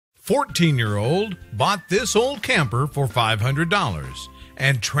14-year-old bought this old camper for $500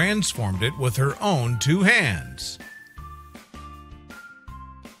 and transformed it with her own two hands.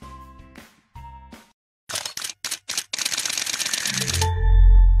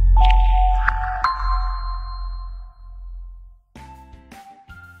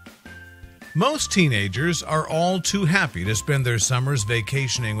 Most teenagers are all too happy to spend their summers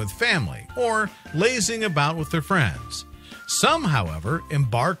vacationing with family or lazing about with their friends. Some, however,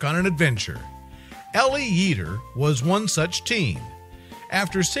 embark on an adventure. Ellie Yeater was one such teen.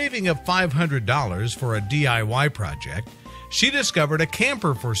 After saving up $500 for a DIY project, she discovered a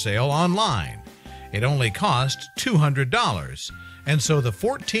camper for sale online. It only cost $200, and so the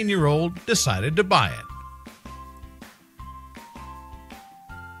 14-year-old decided to buy it.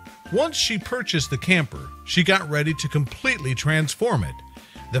 Once she purchased the camper, she got ready to completely transform it.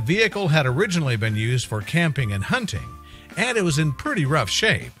 The vehicle had originally been used for camping and hunting, and it was in pretty rough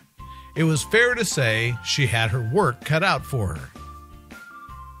shape. It was fair to say she had her work cut out for her.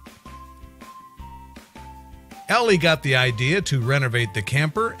 Ellie got the idea to renovate the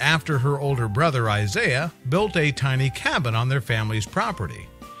camper after her older brother Isaiah built a tiny cabin on their family's property.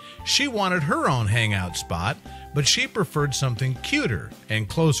 She wanted her own hangout spot, but she preferred something cuter and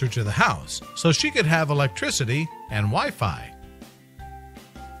closer to the house so she could have electricity and Wi-Fi.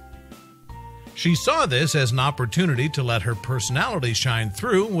 She saw this as an opportunity to let her personality shine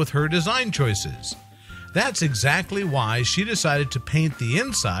through with her design choices. That's exactly why she decided to paint the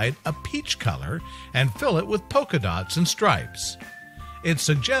inside a peach color and fill it with polka dots and stripes. It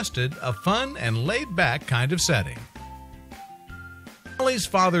suggested a fun and laid-back kind of setting. Ellie's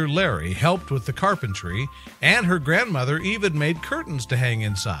father, Larry, helped with the carpentry, and her grandmother even made curtains to hang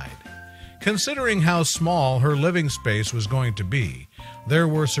inside. Considering how small her living space was going to be, there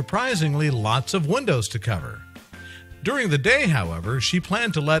were surprisingly lots of windows to cover. During the day, however, she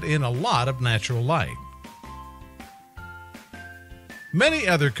planned to let in a lot of natural light. Many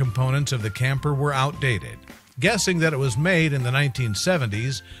other components of the camper were outdated. Guessing that it was made in the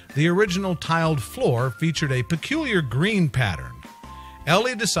 1970s, the original tiled floor featured a peculiar green pattern.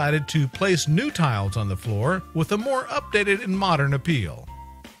 Ellie decided to place new tiles on the floor with a more updated and modern appeal.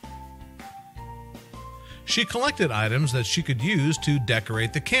 She collected items that she could use to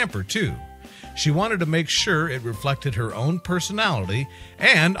decorate the camper, too. She wanted to make sure it reflected her own personality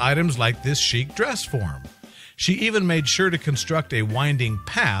and items like this chic dress form. She even made sure to construct a winding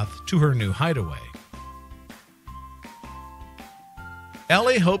path to her new hideaway.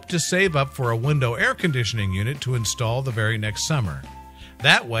 Ellie hoped to save up for a window air conditioning unit to install the very next summer.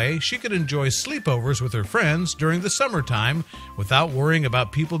 That way, she could enjoy sleepovers with her friends during the summertime without worrying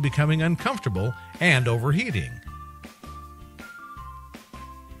about people becoming uncomfortable and overheating.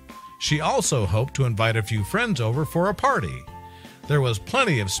 She also hoped to invite a few friends over for a party. There was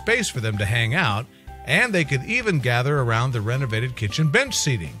plenty of space for them to hang out, and they could even gather around the renovated kitchen bench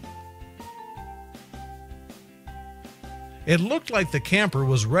seating. It looked like the camper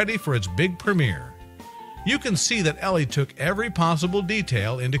was ready for its big premiere. You can see that Ellie took every possible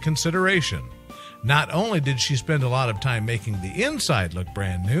detail into consideration. Not only did she spend a lot of time making the inside look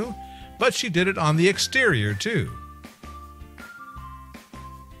brand new, but she did it on the exterior too.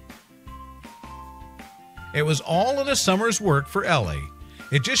 It was all in a summer's work for Ellie.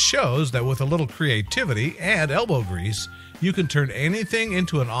 It just shows that with a little creativity and elbow grease, you can turn anything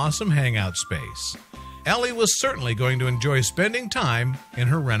into an awesome hangout space. Ellie was certainly going to enjoy spending time in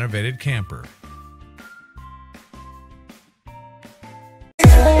her renovated camper.